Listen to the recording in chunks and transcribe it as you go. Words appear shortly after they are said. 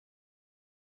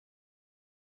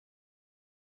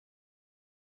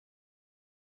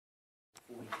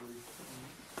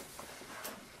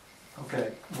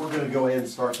Okay, we're going to go ahead and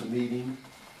start the meeting.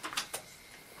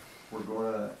 We're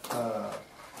going to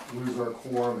lose our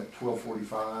quorum at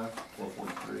 12:45,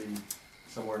 12:43,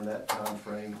 somewhere in that time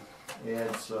frame.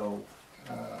 And so,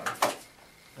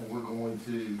 and we're going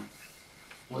to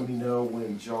let me know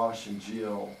when Josh and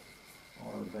Jill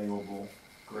are available.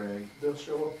 Greg? They'll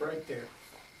show up right there.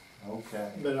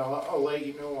 Okay. But I'll let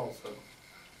you know also.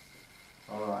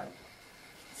 All right.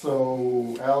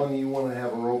 So, Alan, you want to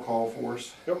have a roll call for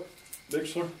us? Yep.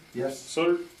 Dixler? Yes.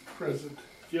 Sutter? Present.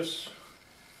 Yes.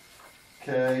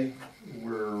 Okay,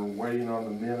 we're waiting on the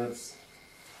minutes.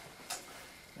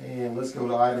 And let's go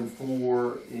to item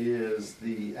 4 is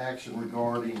the action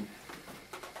regarding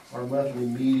our monthly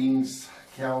meetings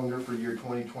calendar for year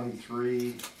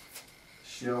 2023.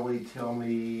 Shelley, tell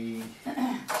me.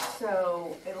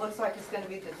 So it looks like it's going to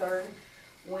be the third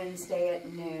Wednesday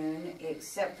at noon,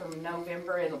 except for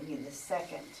November, it'll be the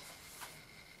second.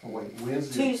 Oh, wait,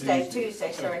 Wednesday?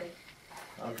 Tuesday, sorry.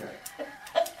 Okay.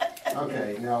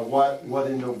 Okay, now what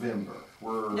in November?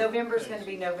 November's going to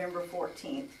be November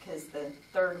 14th, because the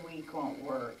third week won't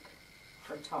work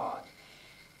for Todd.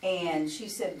 And she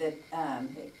said that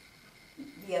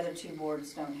the other two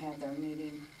boards don't have their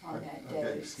meeting on that day.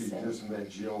 Okay, excuse me, just a minute,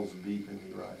 Jill's beeping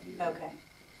me right here. Okay.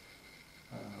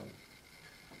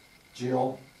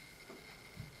 Jill?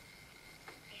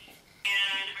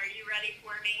 And are you ready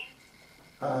for me?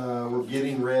 We're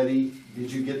getting ready.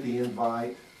 Did you get the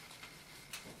invite?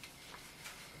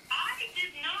 I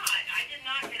did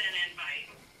not get an invite.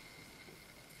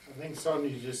 I think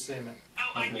Sonia just sent it.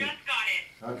 Oh, I Okay. just got it.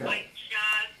 Okay. I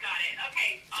just got it.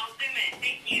 Okay, I'll zoom in.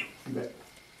 Thank you. You bet.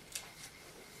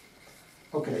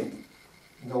 Okay.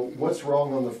 No, what's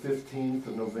wrong on the 15th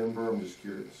of November? I'm just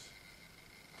curious.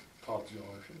 Todd's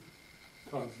election.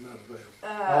 Todd's not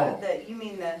available. You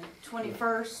mean the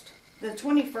 21st? The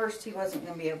 21st, he wasn't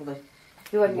going to be able to.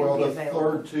 He wasn't Well, going to the be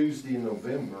available. third Tuesday in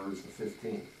November is the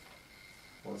 15th.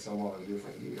 Unless I'm on a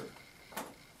different year.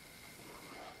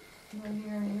 What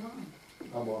year are you on?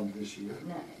 I'm on this year.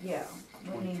 No, yeah.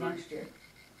 We need next year.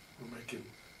 We're making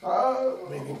Oh.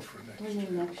 meetings for next We year.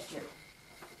 need next year.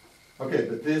 Okay,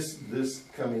 but this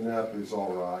coming up is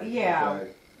all right. Yeah.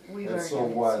 Okay. We've And already so got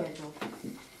it what? scheduled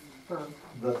for,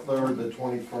 The 3rd, the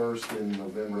 21st, and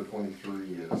November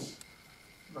 23 is,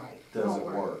 right. doesn't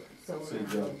Won't work. So So we're you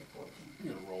gonna don't. do the 14th.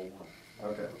 You gotta roll one.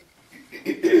 Okay.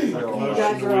 You So,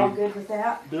 guys are all good with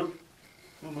that? Yep.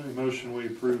 I'll make a motion we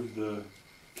approve the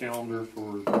calendar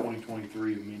for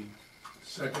 2023 meetings.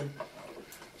 Second.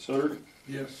 Sutter?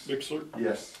 Yes. Dixler?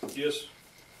 yes. Yes.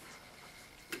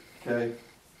 Okay.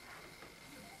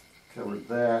 Covered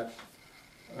that.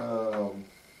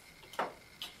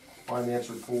 Finance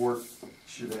report,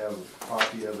 should have a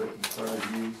copy of it in front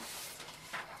of you.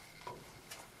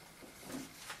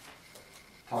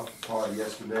 Talked to Todd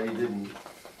yesterday, didn't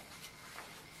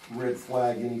red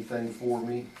flag anything for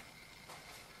me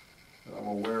that I'm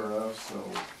aware of, so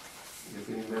if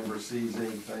any member sees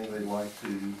anything they'd like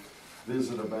to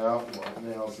visit about, well,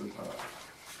 now's the time.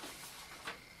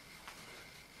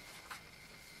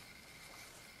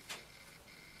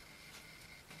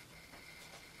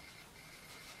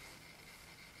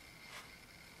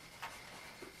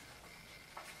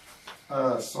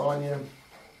 Sonia,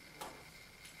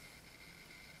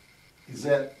 is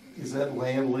that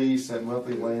land lease, that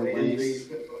monthly land lease?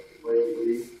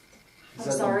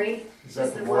 I'm sorry? Is that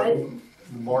Is the it what?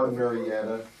 Martin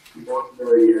Marietta?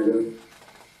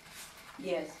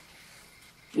 Yes.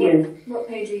 Yes. What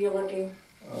page are you looking?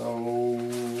 Oh,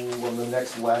 on the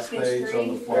last Page page on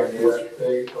the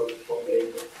 3?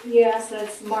 finance. Yes,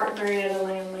 that's Martin Marietta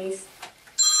land lease.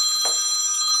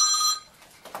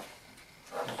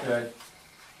 Okay.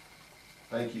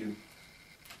 Thank you.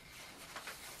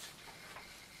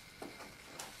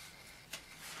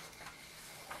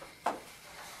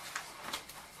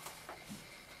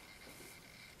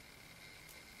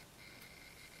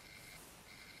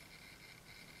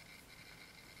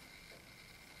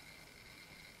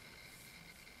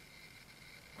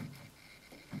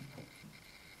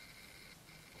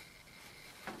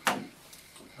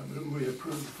 I move we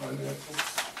approve the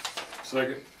financials.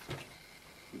 Second.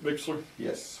 Dixler?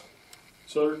 Yes.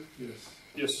 Sutter? Yes.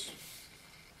 Yes.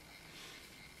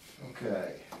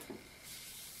 Okay.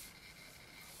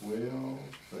 Well,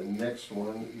 the next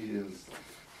one is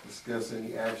discuss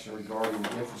any action regarding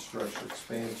infrastructure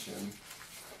expansion.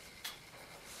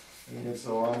 And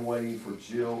so I'm waiting for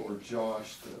Jill or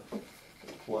Josh to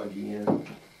plug in.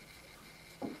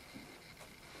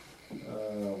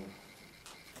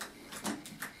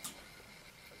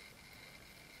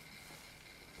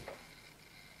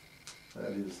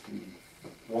 That is the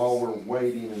while we're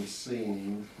waiting and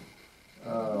seeing,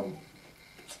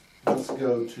 let's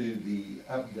go to the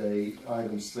update,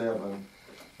 item 7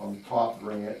 on the top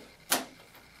grant.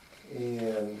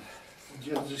 And,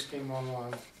 Jill just came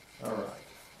online. all right,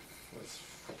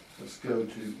 let's go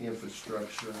to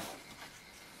infrastructure.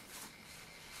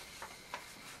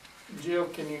 Jill,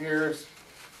 can you hear us?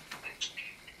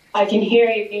 I can hear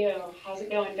you. How's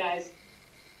it going, guys?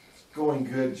 It's going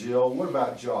good, Jill. What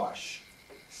about Josh?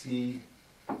 See,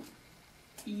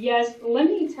 Yes, let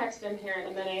me text him here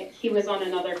in a minute. He was on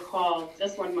another call.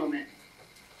 Just one moment.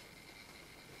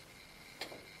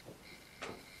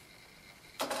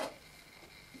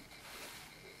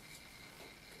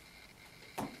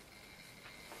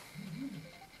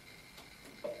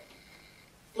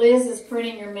 Liz is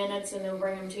printing your minutes and they'll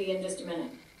bring them to you in just a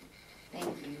minute. Thank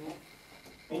you.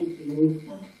 Thank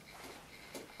you.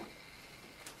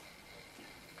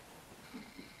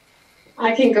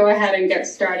 I can go ahead and get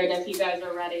started if you guys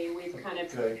are ready. We've kind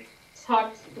of okay,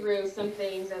 talked through some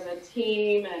things as a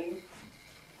team, and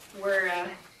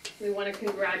we want to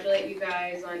congratulate you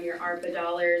guys on your ARPA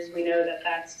dollars. We know that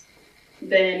that's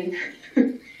been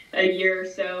a year or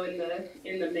so in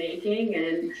the making,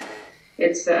 and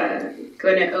it's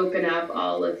going to open up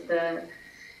all of the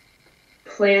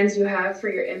plans you have for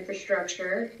your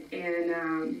infrastructure.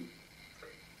 And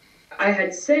I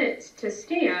had sent to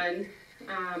Stan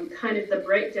kind of the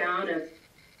breakdown of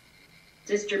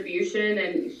distribution,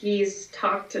 and he's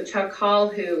talked to Chuck Hall,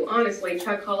 who honestly,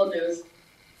 Chuck Hall knows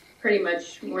pretty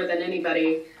much more than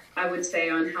anybody, I would say,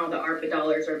 on how the ARPA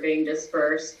dollars are being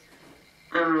dispersed.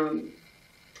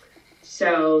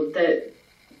 So the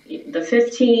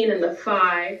 15 and the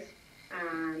 5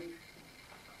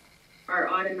 are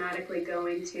automatically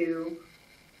going to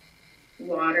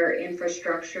water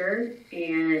infrastructure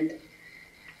and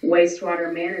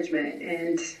wastewater management,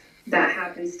 and that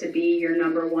happens to be your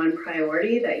number one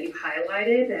priority that you've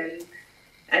highlighted. And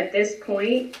at this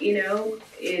point, you know,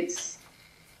 it's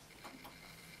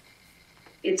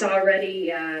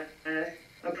already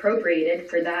appropriated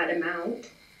for that amount.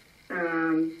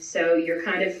 So you're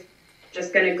kind of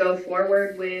just going to go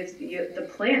forward with the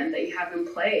plan that you have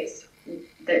in place.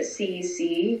 That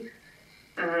CEC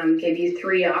gave you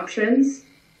 3 options,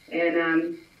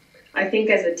 and I think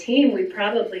as a team, we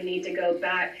probably need to go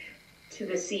back to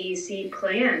the CEC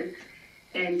plan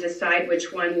and decide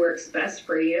which one works best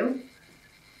for you.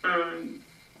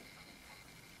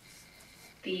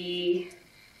 The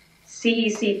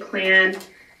CEC plan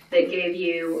that gave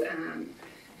you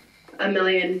 $1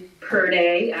 million per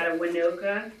day out of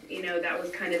Winoka, you know, that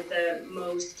was kind of the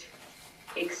most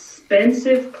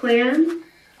expensive plan,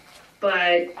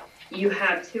 but you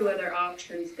have 2 other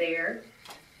options there.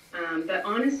 But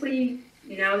honestly,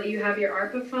 now that you have your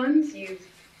ARPA funds,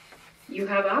 you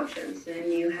have options,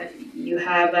 and you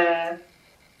have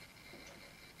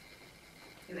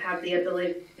the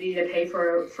ability to pay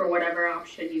for whatever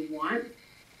option you want.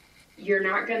 You're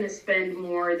not going to spend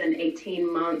more than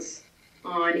 18 months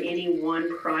on any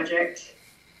one project,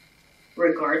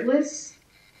 regardless,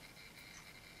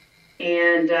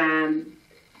 and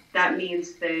that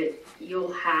means that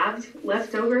you'll have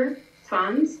leftover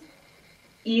funds.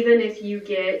 Even if you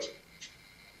get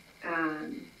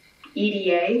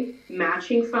EDA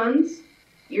matching funds,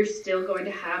 you're still going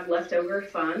to have leftover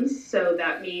funds. So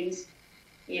that means,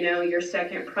 you know, your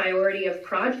second priority of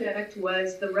project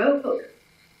was the road.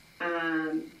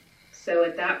 So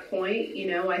at that point, you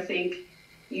know, I think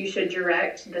you should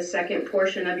direct the second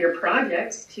portion of your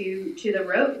projects to the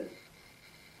road.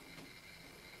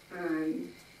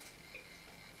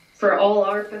 For all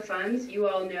ARPA funds, you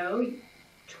all know,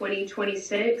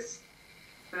 2026,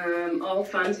 all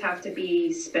funds have to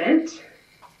be spent.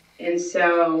 And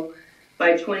so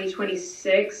by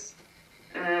 2026,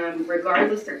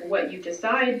 regardless of what you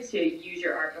decide to use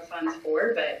your ARPA funds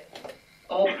for, but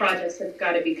all projects have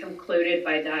got to be concluded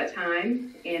by that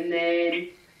time. And then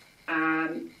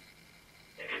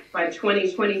by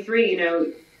 2023, you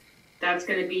know, that's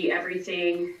going to be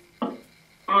everything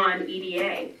on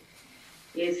EDA.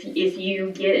 If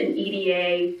you get an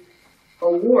EDA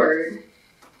award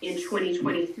in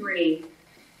 2023,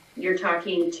 you're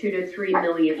talking $2 to $3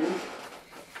 million,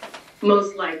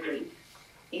 most likely,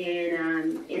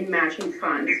 in matching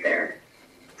funds there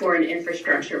for an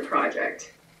infrastructure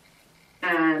project.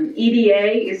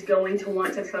 EDA is going to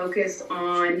want to focus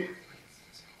on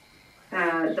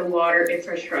the water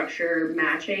infrastructure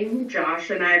matching. Josh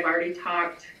and I have already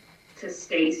talked to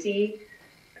Stacy.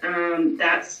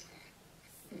 That's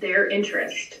their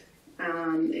interest.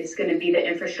 Is going to be the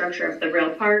infrastructure of the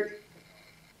rail park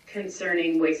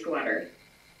concerning wastewater.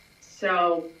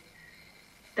 So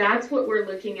that's what we're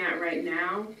looking at right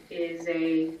now is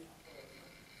the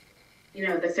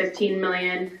 15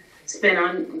 million spent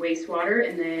on wastewater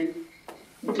and then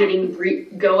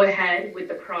getting go ahead with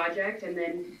the project and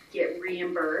then get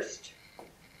reimbursed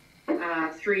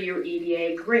through your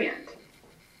EDA grant.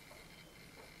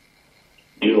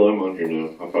 Jill, I'm on here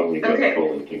now. I finally got Okay. the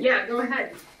call into. Yeah, go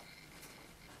ahead.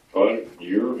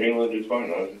 You're handling it just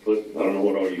fine. I was just listening. I don't know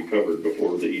what all you covered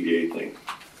before the EDA thing.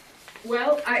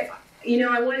 Well, I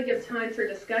want to give time for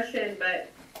discussion, but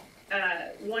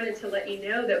wanted to let you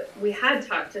know that we had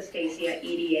talked to Stacy at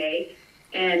EDA,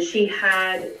 and she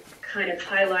had kind of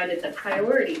highlighted the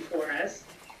priority for us,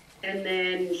 and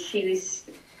then she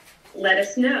let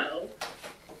us know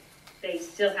they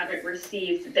still haven't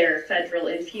received their federal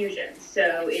infusion,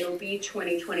 so it'll be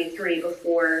 2023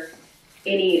 before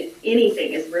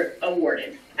anything is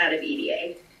awarded out of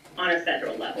EDA on a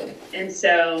federal level. And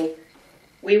so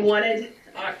we wanted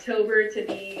October to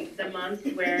be the month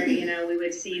where, we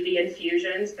would see the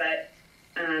infusions, but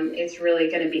it's really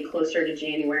going to be closer to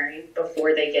January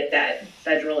before they get that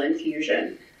federal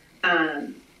infusion.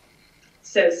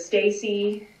 So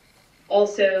Stacy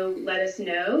also let us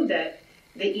know that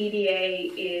the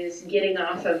EDA is getting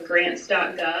off of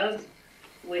grants.gov,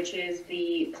 which is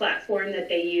the platform that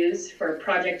they use for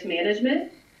project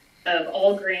management of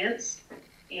all grants,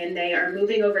 and they are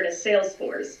moving over to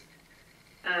Salesforce.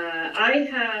 I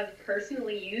have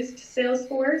personally used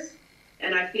Salesforce,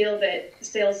 and I feel that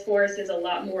Salesforce is a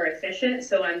lot more efficient,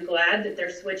 so I'm glad that they're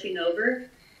switching over.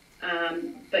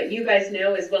 But you guys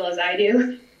know as well as I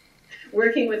do,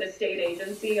 working with a state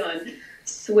agency on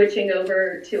switching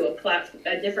over to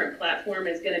a different platform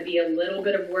is going to be a little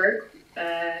bit of work,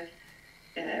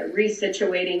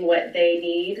 resituating what they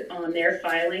need on their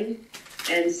filing.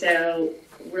 And so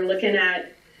we're looking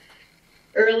at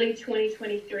early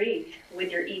 2023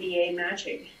 with your EDA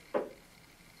matching.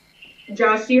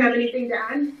 Josh, do you have anything to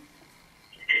add?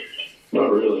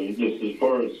 Not really. Just as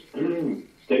far as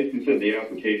Stacy said, the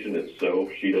application itself,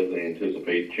 she doesn't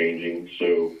anticipate changing.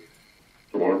 So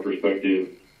from our perspective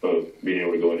of being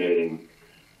able to go ahead and,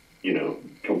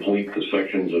 complete the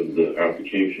sections of the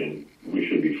application, we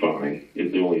should be fine.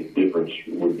 The only difference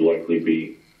would likely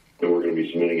be that we're going to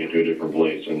be submitting it to a different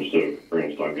place instead of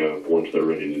grants.gov once they're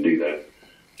ready to do that.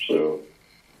 So,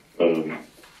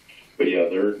 but yeah,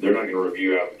 they're not going to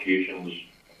review applications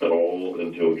at all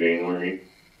until January.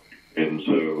 And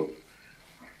so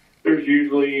there's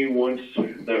usually, once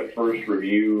that first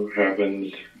review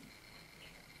happens,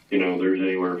 there's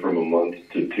anywhere from a month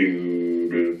to 2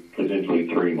 to potentially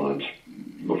 3 months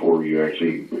before you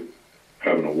actually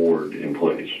have an award in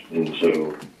place. And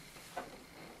so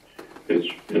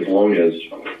as long as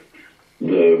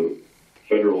the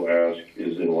federal ask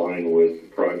is in line with the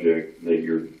project that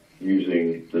you're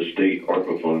using the state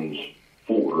ARPA funds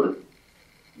for,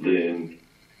 then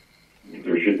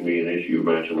there shouldn't be an issue of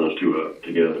matching those two up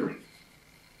together.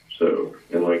 So,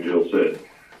 and like Jill said,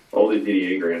 all these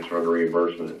EDA grants are on a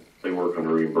reimbursement. They work on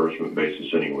a reimbursement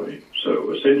basis anyway.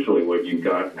 So essentially what you've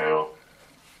got now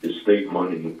is state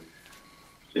money,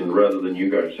 and rather than you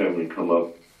guys having to come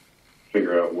up,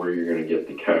 figure out where you're going to get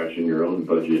the cash in your own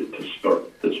budget to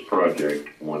start this project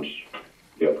once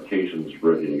the application's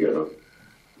ready to go,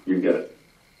 you've got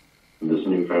this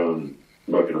newfound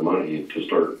bucket of money to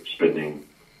start spending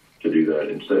to do that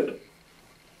instead.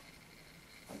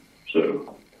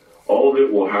 So all of it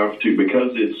will have to,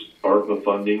 because it's ARPA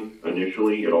funding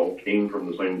initially, it all came from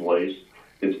the same place,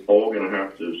 it's all going to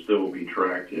have to still be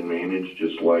tracked and managed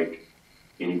just like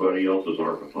anybody else's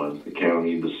ARPA funds, the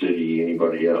county, the city,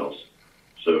 anybody else.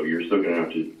 So you're still going to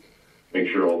have to make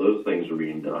sure all those things are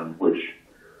being done, which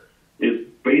is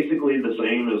basically the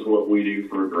same as what we do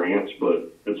for grants,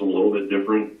 but it's a little bit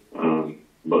different.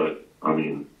 But I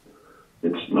mean,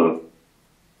 it's not,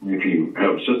 if you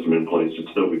have a system in place,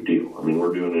 it's no big deal. I mean,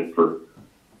 we're doing it for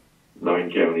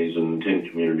 9 counties and 10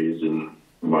 communities, and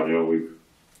by now we've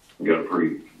got a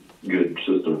pretty good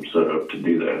system set up to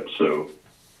do that. So,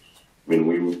 I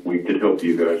mean, we could help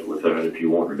you guys with that if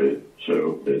you wanted it.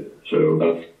 So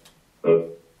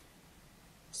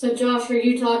So Josh, are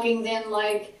you talking then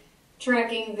like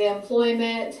tracking the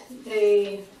employment,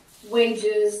 the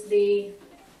wages, the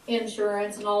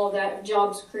insurance and all of that,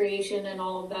 jobs creation and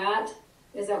all of that?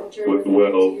 Is that what you're mostly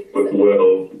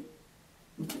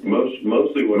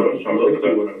what I'm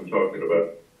talking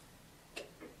about,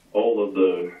 all of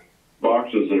the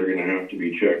boxes that are going to have to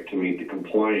be checked to meet the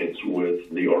compliance with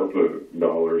the ARPA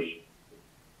dollars.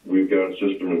 We've got a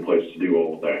system in place to do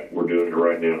all of that. We're doing it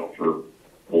right now for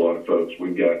a lot of folks.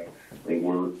 We've got, I think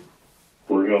we're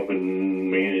helping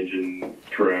manage and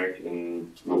track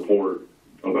and report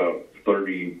about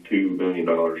 $32 million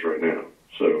right now.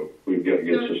 So we've got a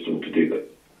good system to do that.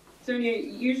 Sonia,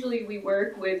 usually we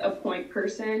work with a point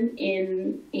person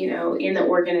in the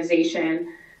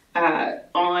organization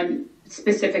on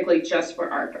specifically just for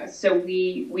ARPA. So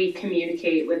we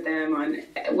communicate with them on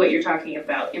what you're talking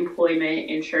about, employment,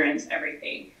 insurance,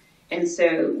 everything. And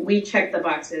so we check the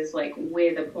boxes like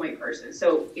with a point person.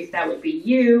 So if that would be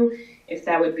you, if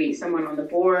that would be someone on the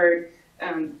board,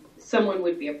 someone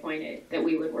would be appointed that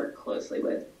we would work closely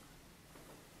with.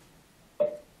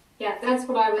 Yeah, that's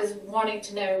what I was wanting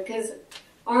to know, because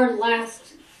our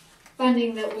last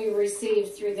funding that we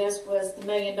received through this was the $1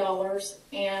 million,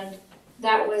 and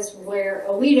that was where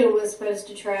OEDA was supposed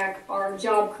to track our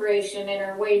job creation and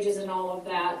our wages and all of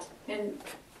that, and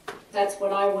that's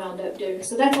what I wound up doing.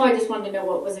 So that's why I just wanted to know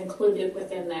what was included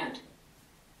within that.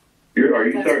 Are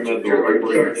you talking about the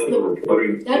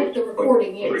reporting? That's the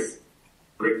reporting, yes.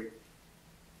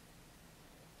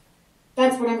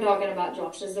 That's what I'm talking about,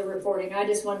 Josh, is the reporting. I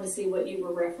just wanted to see what you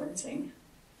were referencing,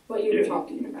 what you were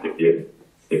talking about. We'll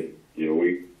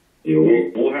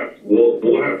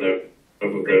have that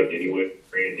anyway.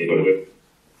 But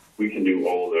we can do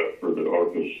all of that for the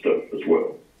ARPA stuff as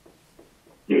well.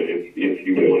 Yeah, if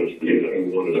you want us to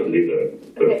do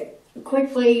that. Okay,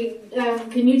 quickly,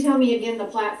 can you tell me again the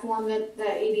platform that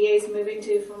EDA is moving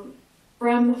to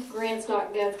from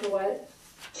grants.gov to what?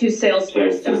 To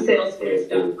Salesforce.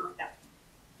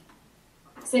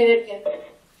 Say that again.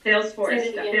 Salesforce.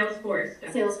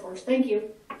 Salesforce. Thank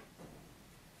you.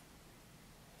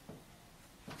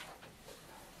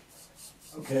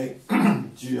 Okay,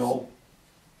 Jill.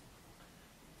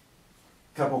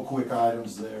 Couple quick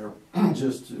items there,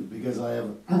 because I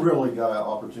haven't really got an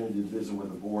opportunity to visit with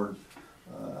the board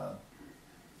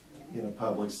in a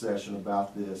public session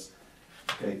about this.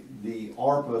 Okay, the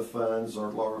ARPA funds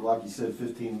are, like you said,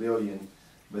 15 million,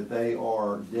 but they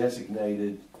are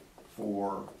designated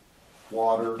for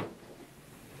water,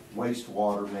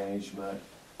 wastewater management,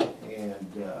 and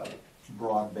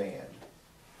broadband.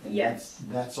 And Yes.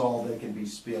 That's all they can be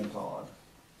spent on.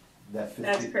 That's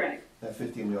correct. That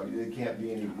 15 million. There can't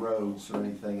be any roads or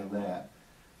anything in that.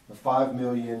 The 5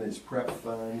 million is prep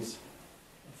funds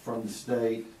from the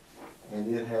state,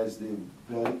 and it has the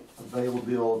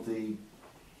availability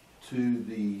to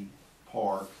the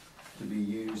park to be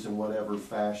used in whatever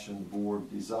fashion the board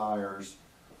desires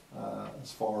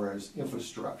as far as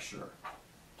infrastructure.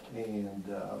 And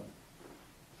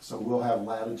so we'll have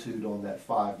latitude on that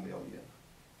 5 million.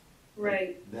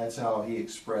 Right. That's how he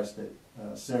expressed it.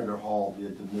 Senator Hall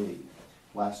did to me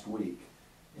last week.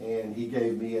 And he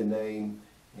gave me a name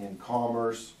in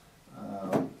Commerce.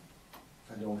 I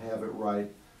don't have it right.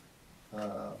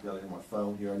 I've got it in my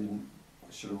phone here.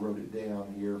 I should have wrote it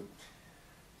down here.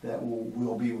 That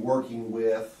we'll be working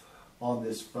with on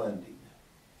this funding.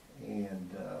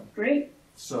 And Great.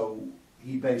 so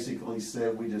he basically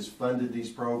said we just funded these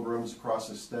programs across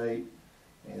the state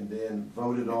and then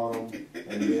voted on them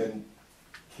and then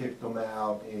kicked them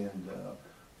out and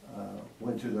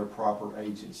went to their proper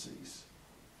agencies.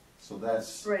 So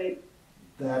that's Right.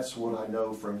 That's what I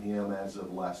know from him as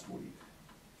of last week.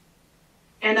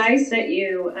 And I sent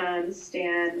you,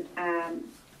 Stan,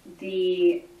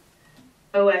 the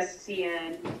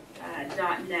OSCN.net,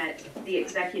 the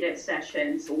executive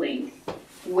sessions link,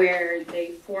 where they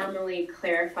formally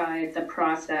clarified the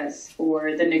process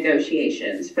for the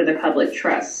negotiations for the public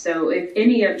trust. So if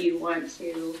any of you want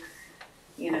to,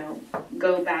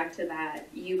 go back to that,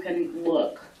 you can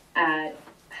look at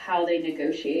how they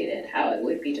negotiated, how it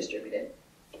would be distributed.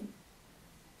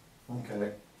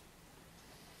 Okay.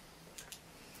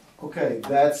 Okay,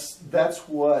 that's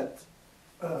what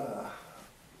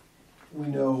we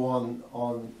know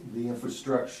on the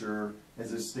infrastructure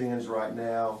as it stands right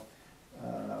now.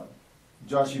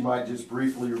 Josh, you might just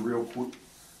briefly, real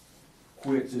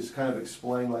quick, just kind of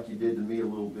explain like you did to me a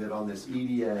little bit on this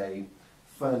EDA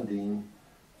funding,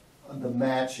 the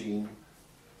matching,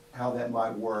 how that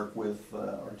might work with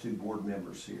our two board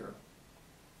members here.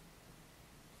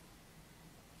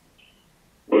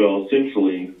 Well,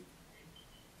 essentially,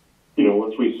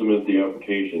 once we submit the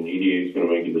application, EDA is going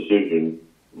to make a decision,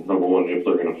 number one, if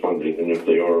they're going to fund it, and if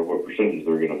they are, what percentage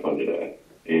they're going to fund it at.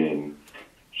 And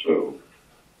so,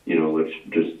 let's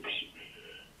just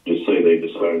say they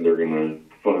decide they're going to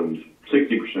fund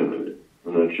 60% of it,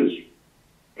 and that's just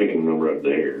picking a number out of the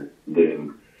air,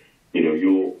 then,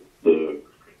 the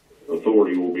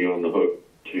authority will be on the hook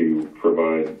to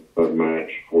provide a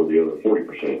match for the other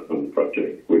 40% of the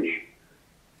project, which,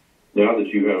 now that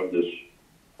you have this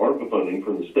ARPA funding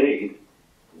from the state,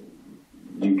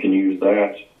 you can use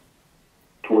that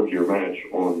towards your match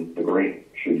on the grant,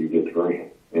 should you get the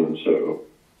grant. And so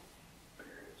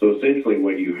essentially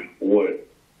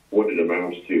what it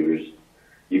amounts to is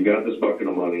you've got this bucket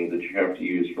of money that you have to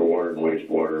use for water and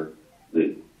wastewater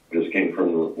that just came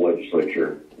from the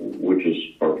legislature, which is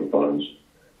ARPA funds.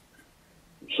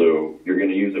 So you're going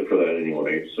to use it for that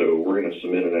anyway. So we're going to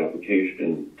submit an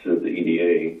application to the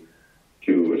EDA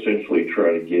to essentially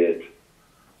try to get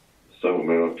some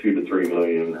amount, 2 to 3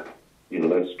 million. You know,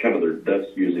 that's kind of that's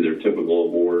usually their typical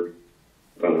award.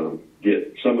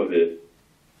 Get some of it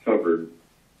covered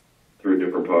through a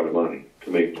different pot of money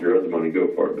to make your other money go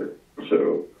farther.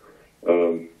 So,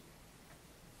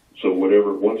 so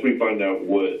whatever, once we find out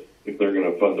if they're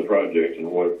going to fund the project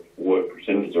and what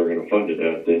percentage they're going to fund it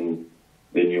at, then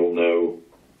you'll know,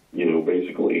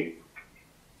 basically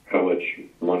how much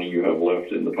money you have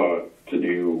left in the pot to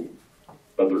do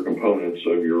other components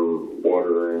of your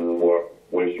water and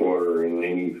wastewater and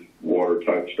any water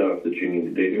type stuff that you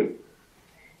need to do.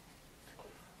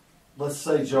 Let's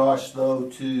say, Josh, though,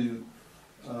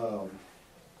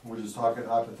 we're just talking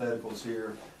hypotheticals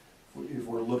here. If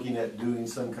we're looking at doing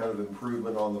some kind of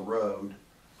improvement on the road,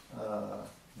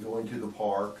 going to the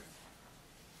park,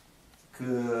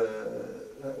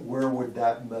 where would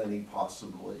that money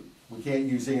possibly? We can't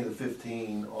use any of the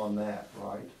 15 on that,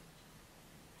 right?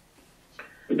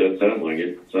 It doesn't sound like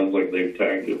it. It sounds like they've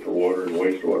tagged it for water and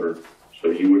wastewater, so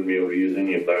you wouldn't be able to use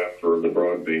any of that for the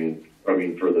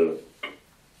for the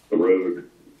road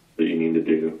that you need to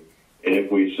do. And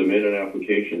if we submit an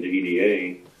application to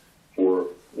EDA for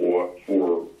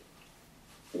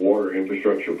water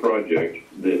infrastructure project,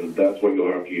 then that's what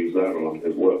you'll have to use that on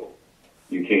as well.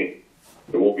 You can't.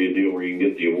 There won't be a deal where you can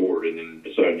get the award and then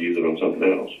decide to use it on something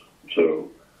else. So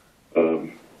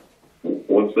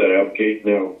once that application,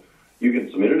 now you can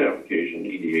submit an application to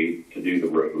EDA to do the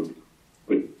road,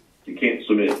 but you can't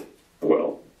submit.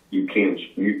 Well, you can.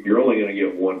 You're only going to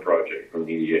get one project from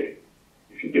EDA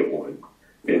if you get one,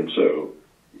 and so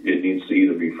it needs to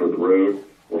either be for the road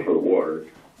or for the water.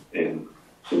 And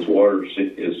since water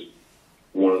is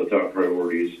one of the top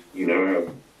priorities, you now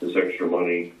have this extra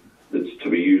money that's to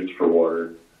be used for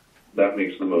water. That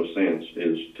makes the most sense,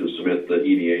 is to submit the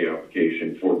EDA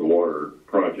application for the water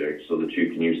project so that you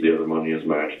can use the other money as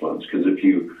match funds. Because if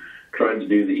you tried to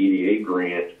do the EDA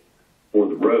grant for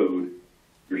the road,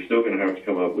 you're still going to have to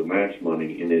come up with match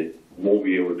money, and it won't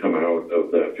be able to come out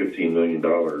of that $15 million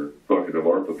bucket of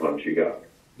ARPA funds you got.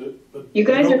 You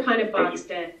guys are kind of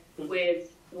boxed in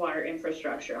with water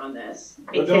infrastructure on this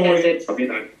because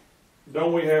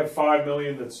don't we have $5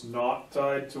 million that's not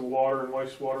tied to water and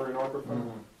wastewater in ARPA funds?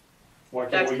 Mm-hmm. Why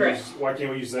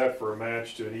can't we use that for a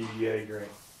match to an EDA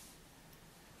grant?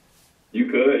 You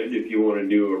could, if you want to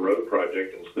do a road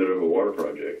project instead of a water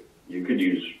project. You could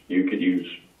use.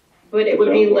 But it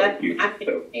would be less. It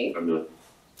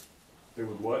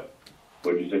would what?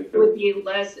 What'd you say? It would be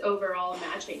less overall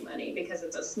matching money because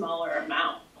it's a smaller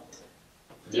amount.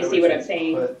 Do you see what I'm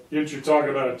saying? But If you're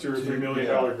talking about a $2 or $3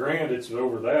 million grant, it's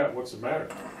over that. What's the matter?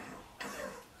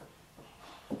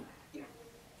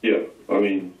 Yeah, I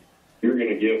mean, you're going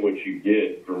to get what you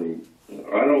get from.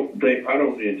 I don't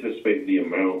anticipate the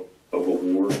amount of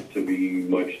award to be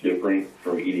much different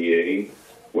from EDA,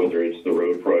 whether it's the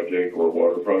road project or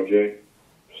water project.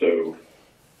 So,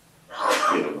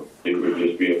 it would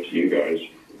just be up to you guys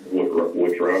what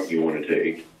route you want to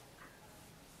take.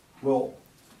 well,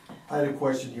 I had a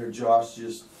question here, Josh,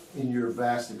 just in your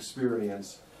vast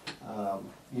experience.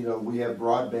 We have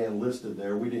broadband listed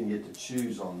there. We didn't get to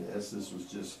choose on this. This was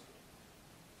just,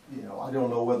 I don't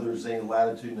know whether there's any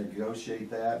latitude to negotiate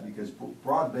that, because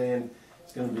broadband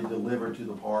is going to be delivered to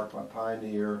the park by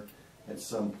Pioneer at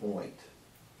some point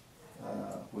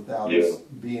without us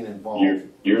being involved.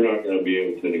 You're not going to be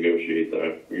able to negotiate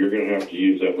that. You're going to have to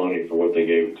use that money for what they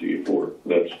gave it to you for.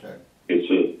 It's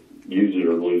a use it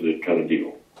or lose it kind of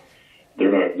deal.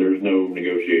 There's no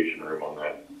negotiation room on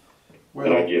that.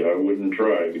 Well, I wouldn't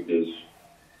try, because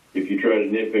if you try to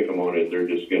nitpick them on it, they're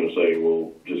just going to say,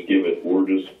 well, just give it, or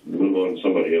just move on to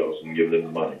somebody else and give them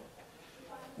the money.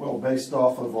 well, based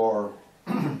off of our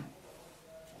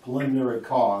preliminary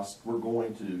cost, we're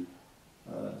going to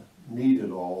need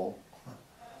it all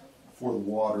for the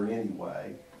water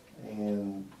anyway,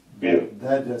 and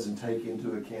that doesn't take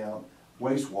into account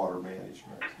wastewater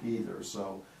management either.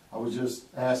 So I was just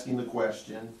asking the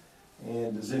question.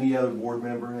 And does any other board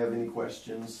member have any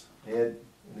questions? Ed,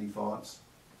 any thoughts?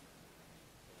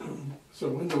 So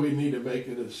when do we need to make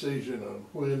a decision on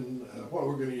what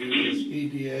we're going to use this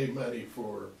EDA money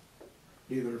for,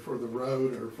 either for the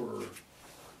road or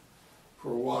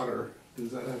for water?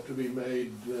 Does that have to be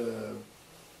made? Is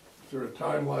there a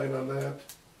timeline on that?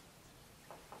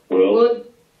 Well,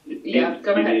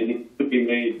 Go ahead. It needs to be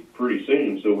made pretty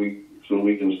soon, so so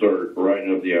we can start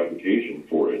writing up the application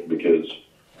for it, because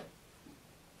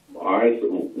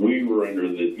we were under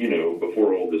the,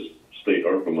 before all this state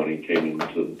ARPA money came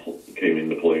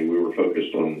into play, we were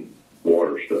focused on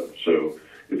water stuff. So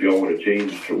if y'all want to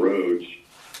change to roads,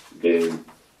 then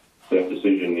that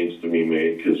decision needs to be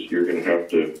made, because you're going to have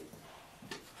to.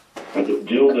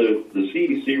 Jill, the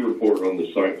CEC report on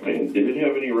the site plan, did it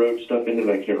have any road stuff in it?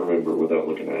 I can't remember without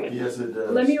looking at it. Yes, it does.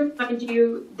 Let me remind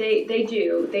you, they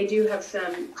do have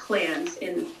some plans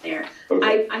in there.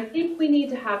 Okay. I think we need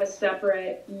to have a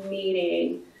separate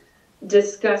meeting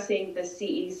discussing the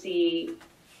CEC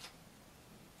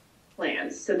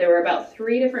plans. So there were about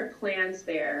 3 different plans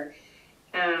there,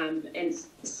 and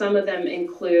some of them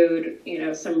include,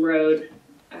 some road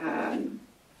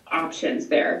options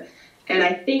there. And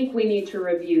I think we need to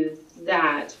review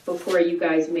that before you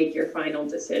guys make your final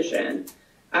decision,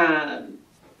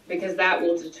 because that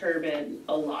will determine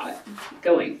a lot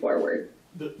going forward.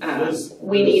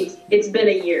 It's been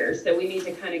a year, so we need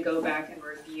to kind of go back and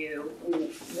review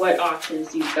what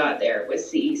options you've got there with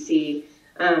CEC.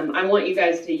 I want you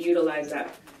guys to utilize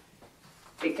that,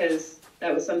 because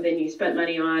that was something you spent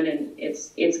money on, and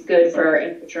it's good for our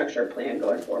infrastructure plan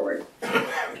going forward.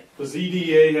 Does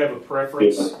EDA have a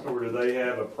preference, or do they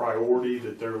have a priority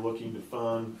that they're looking to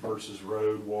fund versus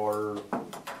road, water,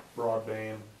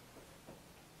 broadband?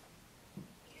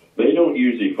 They don't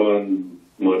usually fund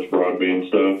much broadband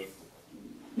stuff.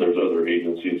 There's other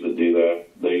agencies that do that.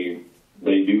 They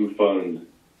do fund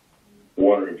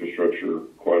water infrastructure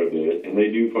quite a bit, and they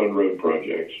do fund road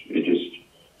projects. It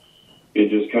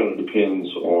just kind of depends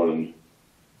on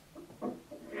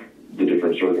the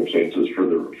different circumstances for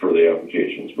the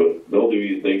applications, but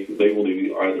they will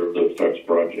do either of those types of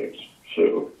projects.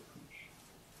 So,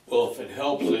 well, if it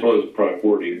helps, as far as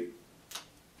priority,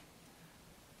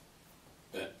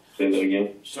 say that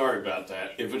again. Sorry about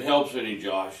that. If it helps any,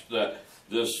 Josh, that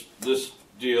this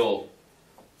deal,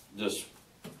 this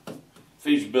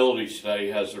feasibility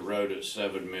study has the road at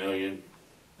 $7 million.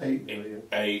 $8 million.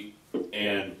 8,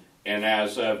 and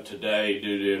as of today,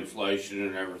 due to inflation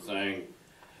and everything,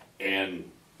 and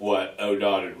what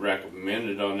ODOT had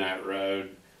recommended on that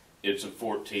road, it's a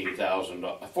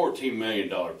 $14 million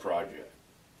project.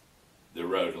 The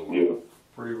road alone. Yeah.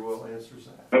 Pretty well answers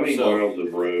that. How many miles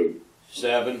of road?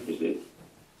 7. Is it?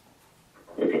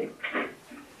 Okay.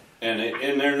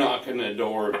 And they're knocking the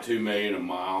door of $2 million a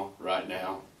mile right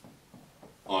now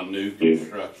on new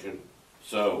construction.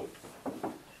 So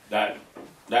that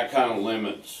kind of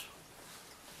limits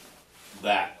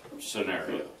that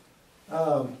scenario.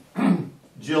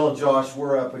 Jill and Josh,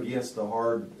 we're up against a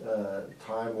hard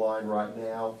timeline right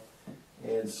now,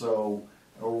 and so,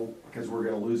 because we're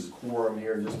going to lose a quorum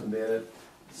here in just a minute,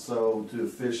 so to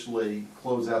officially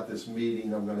close out this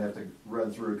meeting, I'm going to have to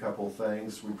run through a couple of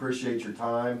things. We appreciate your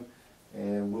time,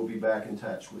 and we'll be back in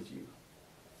touch with you.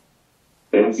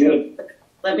 Sounds good.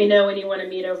 Let me know when you want to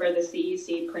meet over the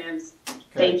CEC plans. Okay.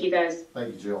 Thank you, guys.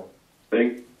 Thank you, Jill.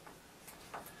 Thanks.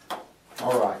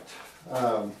 All right.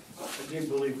 I do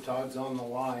believe Todd's on the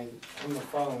line, on the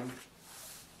phone.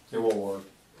 It won't work.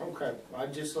 Okay, I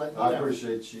just let you know. I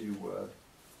appreciate you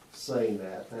saying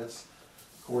that. That's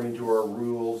according to our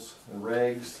rules and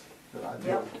regs that I've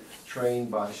been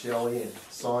trained by Shelley and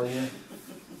Sonia.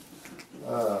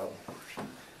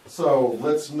 So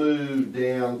let's move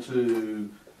down to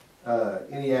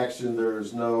any action.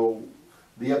 There's no,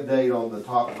 the update on the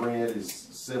top grant is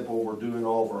simple. We're doing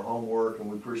all of our homework,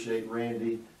 and we appreciate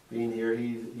Randy being here.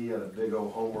 He had a big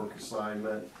old homework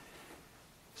assignment.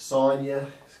 Sonia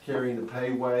is carrying the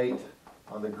pay weight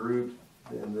on the group,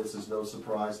 and this is no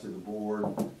surprise to the board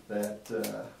that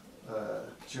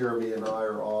Jeremy and I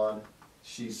are on.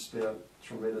 She's spent a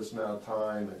tremendous amount of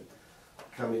time and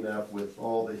coming up with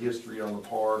all the history on the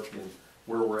park and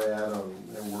where we're at,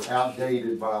 and we're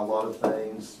outdated by a lot of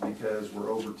things because we're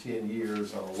over 10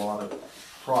 years on a lot of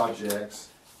projects.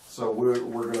 So we're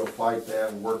going to fight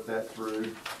that and work that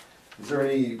through. Is there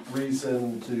any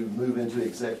reason to move into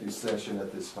executive session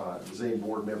at this time? Does any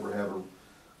board member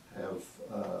have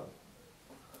a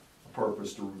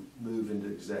purpose to move into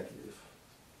executive?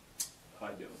 I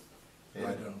don't. Yeah.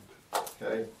 I don't.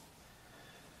 Okay.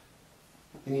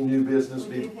 Any new business?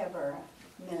 We do have our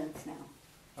minutes now.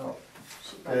 Oh.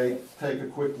 Okay, take a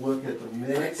quick look at the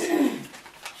minutes.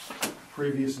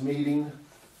 Previous meeting.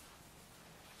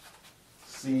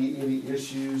 See any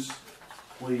issues,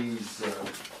 please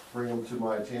bring them to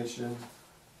my attention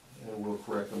and we'll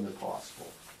correct them if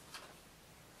possible.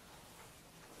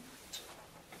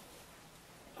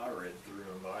 I read through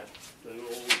them.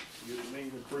 Good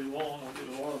meeting pretty long. I did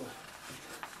a lot of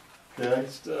Okay,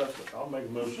 stuff. I'll make a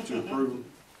motion to approve them.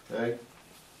 okay.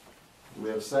 Do we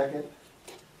have a second?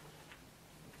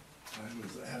 I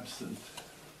was absent.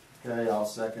 Okay, I'll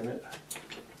second it.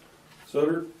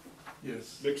 Sutter,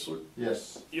 Yes. Bixler,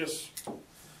 Yes. yes.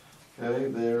 Okay,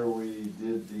 there we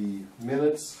did the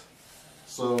minutes.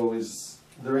 So is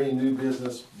there any new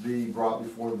business to be brought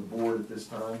before the board at this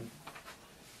time?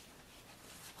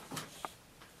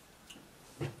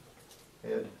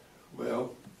 Ed?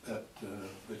 Well, that,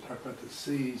 they talked about the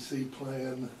CEC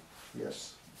plan.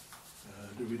 Yes.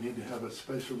 Do we need to have a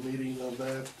special meeting on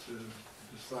that to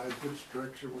decide which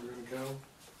direction we're gonna go?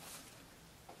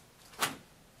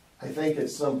 I think at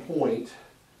some point,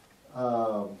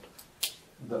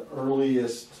 the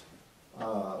earliest,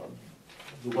 the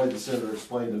way the senator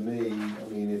explained to me, I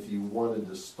mean, if you wanted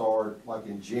to start like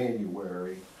in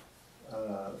January,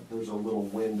 there's a little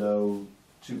window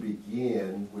to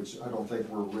begin, which I don't think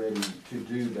we're ready to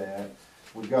do that.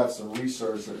 We've got some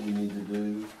research that we need to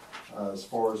do as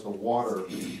far as the water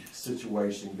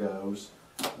situation goes.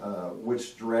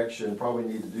 Which direction, probably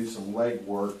need to do some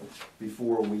legwork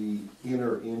before we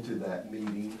enter into that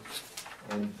meeting.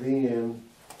 And then,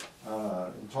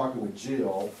 in talking with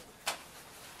Jill,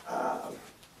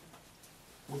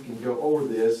 we can go over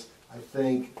this. I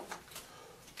think,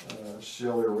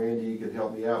 Shelley or Randy, you could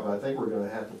help me out, but I think we're gonna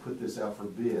have to put this out for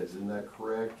bids. Isn't that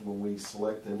correct? When we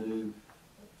select a new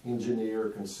engineer,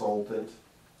 consultant,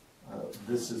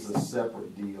 this is a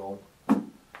separate deal.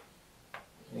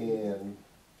 And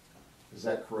is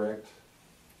that correct?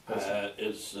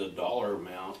 It's the dollar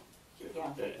amount.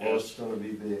 Yeah. Well, it's gonna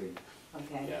be big.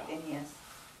 Okay, Yeah. then yes.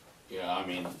 Yeah, I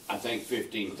mean, I think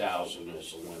 15,000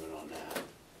 is the limit on that.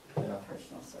 Yeah.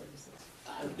 Personal services.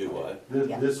 Do what?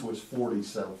 Yeah. This was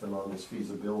 40-something on this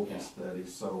feasibility Yeah. study,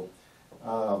 so,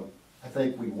 I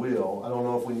think we will. I don't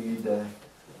know if we need to,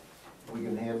 we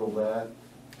can handle that,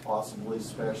 possibly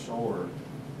special, or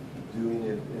doing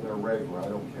it in a regular, I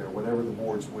don't care, whatever the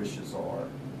board's wishes are.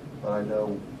 But I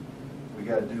know we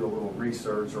gotta do a little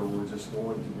research, or we're just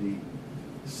going to be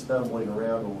stumbling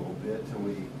around a little bit till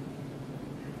we,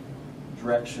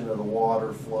 direction of the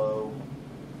water flow,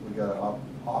 we got an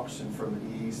option from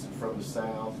the east and from the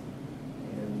south,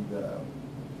 and,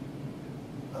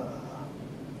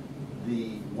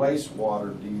 the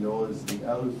wastewater deal is the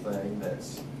other thing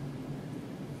that's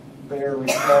barely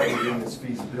covered in this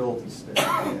feasibility study.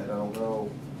 And I don't know,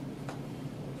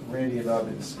 Randy and I have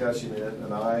been discussing it,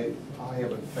 and I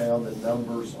haven't found the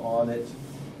numbers on it,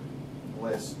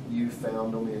 unless you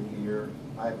found them in here.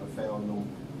 I haven't found them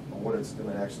on what it's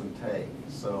gonna actually take,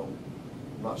 so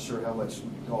I'm not sure how much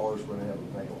dollars we're gonna have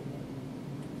available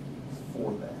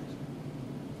for that.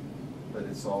 But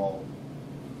it's all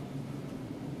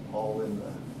in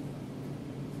the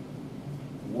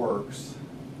works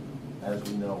as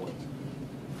we know it.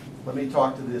 Let me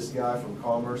talk to this guy from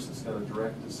Commerce that's gonna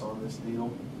direct us on this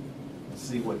deal and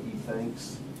see what he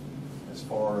thinks as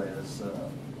far as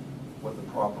what the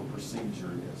proper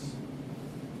procedure is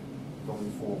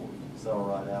going forward. Is that all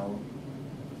right, Alan?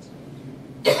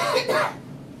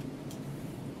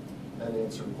 That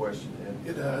answered the question, Ed?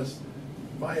 It does.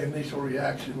 My initial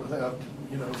reaction without,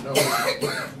 knowing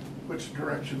which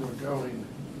direction we're going,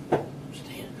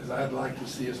 is I'd like to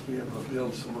see us be able to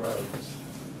build some roads.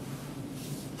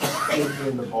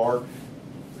 In the park?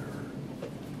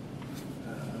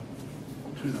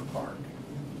 To the park.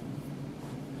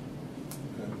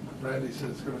 And Randy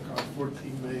said it's gonna cost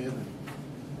 $14 million.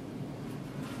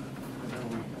 And I know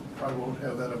we probably won't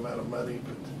have that amount of money,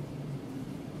 but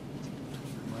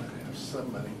we might have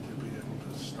some money to be able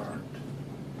to start.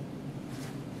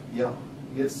 Yeah,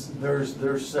 there's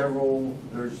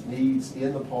needs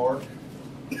in the park,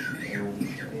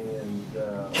 and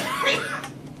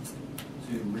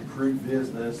to recruit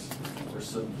business, there's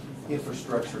some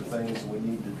infrastructure things we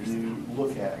need to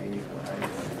look at anyway.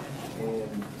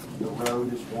 And the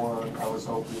road is one. I was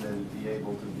hoping that it'd be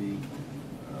able to be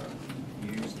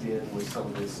used in with some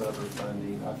of this other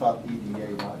funding. I thought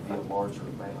EDA might be a larger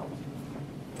amount.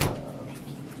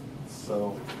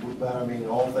 But I mean,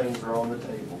 all things are on the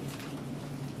table.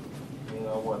 And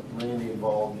I want Randy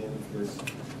involved in, because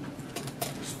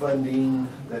there's funding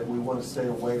that we want to stay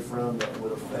away from that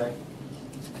would affect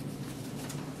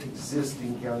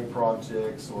existing county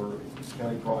projects or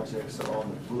county projects that are on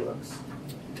the books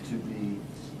to be,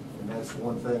 and that's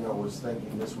one thing I was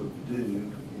thinking this would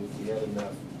do if we had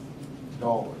enough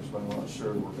dollars, but I'm not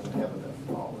sure we're gonna have enough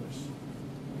dollars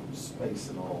to space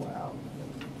it all out.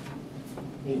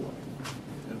 Anyway,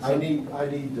 I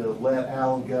need to let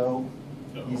Alan go.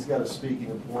 He's got a speaking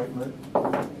appointment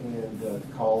and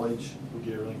college. We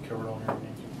get everything covered on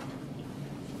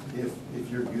here. If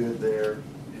you're good there,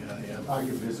 Yeah. I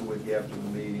can visit with you after the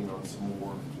meeting on some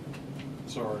more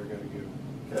Sorry, I gotta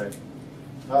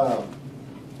go. Okay.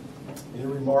 Any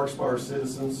remarks by our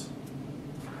citizens?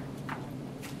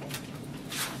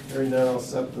 Hearing none, I'll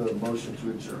accept the motion to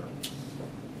adjourn.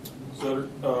 Sutter,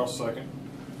 second.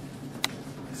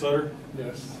 Sutter,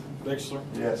 Yes. Dexter,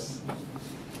 Yes.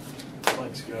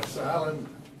 thanks guys. Silent.